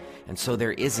 And so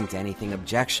there isn't anything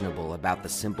objectionable about the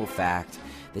simple fact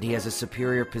that he has a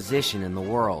superior position in the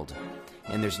world,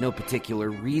 and there's no particular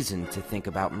reason to think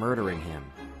about murdering him.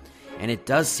 And it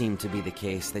does seem to be the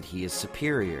case that he is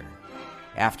superior.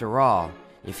 After all,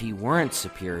 if he weren't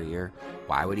superior,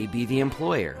 why would he be the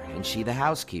employer and she the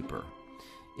housekeeper?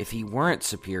 If he weren't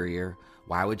superior,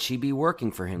 why would she be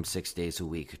working for him 6 days a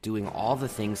week, doing all the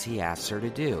things he asks her to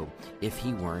do, if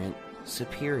he weren't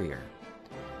superior?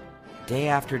 Day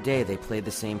after day they play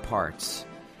the same parts,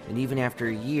 and even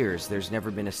after years there's never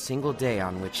been a single day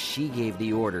on which she gave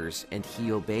the orders and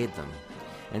he obeyed them.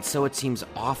 And so it seems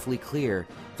awfully clear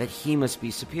that he must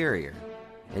be superior.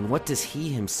 And what does he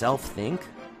himself think?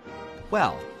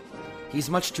 Well, he's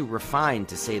much too refined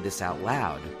to say this out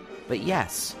loud, but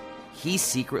yes, he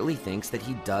secretly thinks that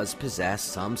he does possess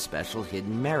some special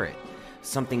hidden merit,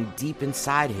 something deep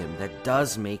inside him that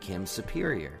does make him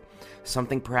superior,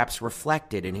 something perhaps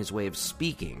reflected in his way of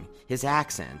speaking, his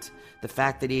accent, the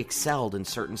fact that he excelled in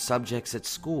certain subjects at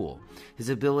school, his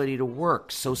ability to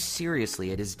work so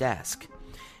seriously at his desk.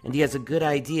 And he has a good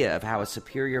idea of how a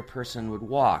superior person would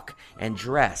walk and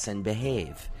dress and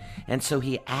behave. And so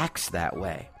he acts that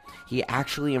way. He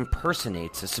actually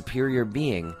impersonates a superior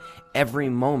being every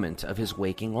moment of his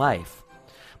waking life.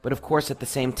 But of course, at the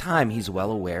same time, he's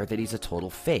well aware that he's a total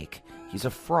fake. He's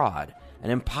a fraud, an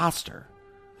imposter.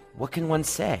 What can one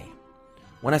say?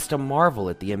 One has to marvel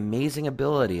at the amazing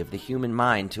ability of the human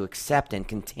mind to accept and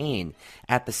contain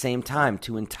at the same time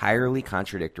 2 entirely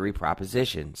contradictory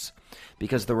propositions.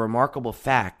 because the remarkable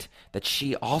fact that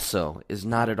she also is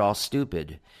not at all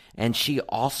stupid, and she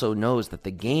also knows that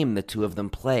the game the two of them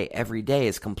play every day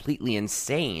is completely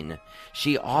insane.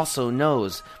 She also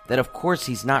knows that of course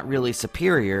he's not really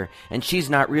superior and she's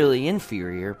not really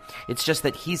inferior. It's just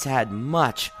that he's had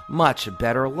much, much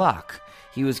better luck.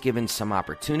 He was given some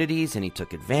opportunities and he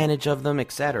took advantage of them,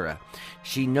 etc.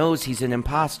 She knows he's an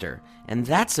imposter, and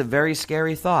that's a very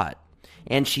scary thought.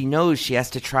 And she knows she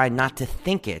has to try not to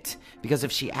think it, because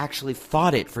if she actually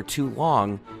thought it for too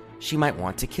long, she might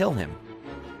want to kill him.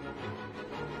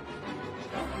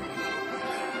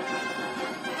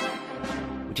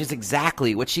 Which is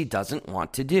exactly what she doesn't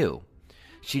want to do.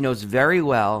 She knows very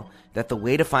well that the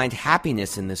way to find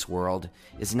happiness in this world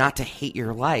is not to hate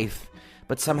your life,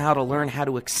 but somehow to learn how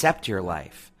to accept your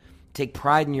life. Take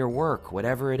pride in your work,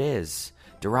 whatever it is.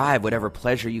 Derive whatever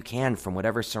pleasure you can from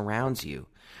whatever surrounds you.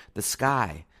 The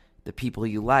sky, the people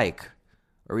you like,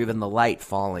 or even the light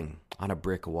falling on a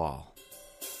brick wall.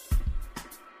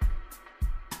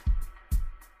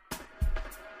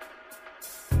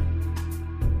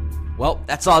 Well,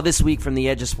 that's all this week from the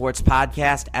Edge of Sports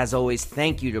podcast. As always,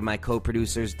 thank you to my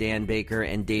co-producers, Dan Baker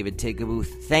and David Tigaboo.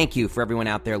 Thank you for everyone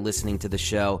out there listening to the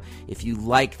show. If you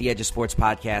like the Edge of Sports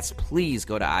podcast, please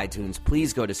go to iTunes.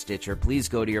 Please go to Stitcher. Please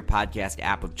go to your podcast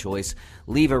app of choice.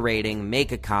 Leave a rating.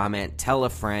 Make a comment. Tell a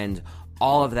friend.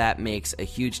 All of that makes a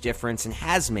huge difference and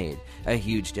has made a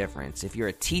huge difference. If you're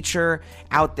a teacher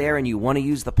out there and you want to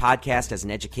use the podcast as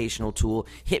an educational tool,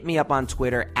 hit me up on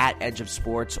Twitter at Edge of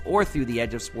Sports or through the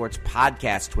Edge of Sports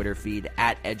podcast Twitter feed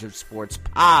at Edge of Sports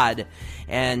Pod,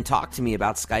 and talk to me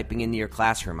about Skyping into your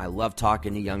classroom. I love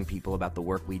talking to young people about the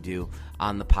work we do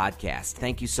on the podcast.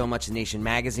 Thank you so much to Nation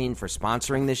Magazine for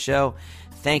sponsoring this show.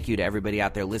 Thank you to everybody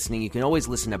out there listening. You can always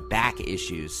listen to back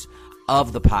issues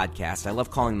of the podcast. I love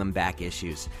calling them back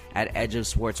issues at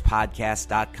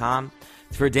edgeofsportspodcast.com.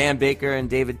 For Dan Baker and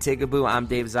David Tigaboo, I'm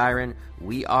Dave Zirin.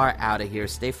 We are out of here.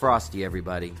 Stay frosty,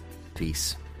 everybody.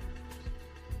 Peace.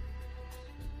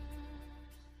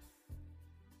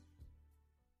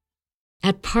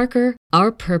 At Parker,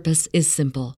 our purpose is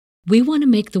simple. We want to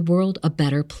make the world a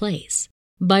better place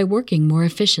by working more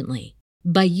efficiently,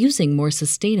 by using more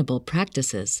sustainable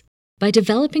practices, by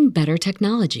developing better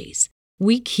technologies.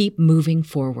 We keep moving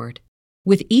forward.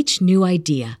 With each new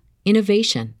idea,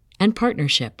 innovation, and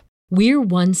partnership, we're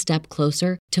one step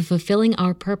closer to fulfilling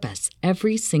our purpose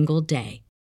every single day.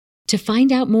 To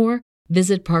find out more,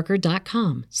 visit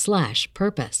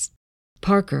parker.com/purpose.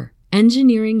 Parker,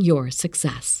 engineering your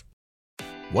success.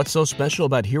 What's so special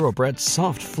about Hero Bread's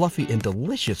soft, fluffy, and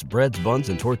delicious breads, buns,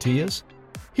 and tortillas?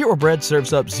 Hero Bread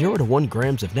serves up 0 to 1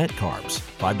 grams of net carbs,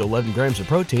 5 to 11 grams of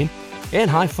protein, and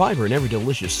high fiber in every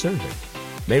delicious serving.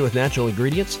 Made with natural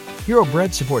ingredients, Hero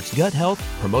Bread supports gut health,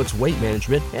 promotes weight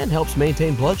management, and helps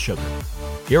maintain blood sugar.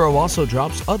 Hero also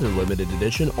drops other limited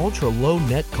edition ultra-low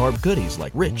net carb goodies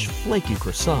like rich, flaky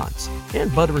croissants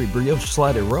and buttery brioche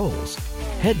slider rolls.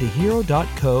 Head to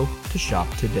hero.co to shop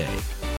today.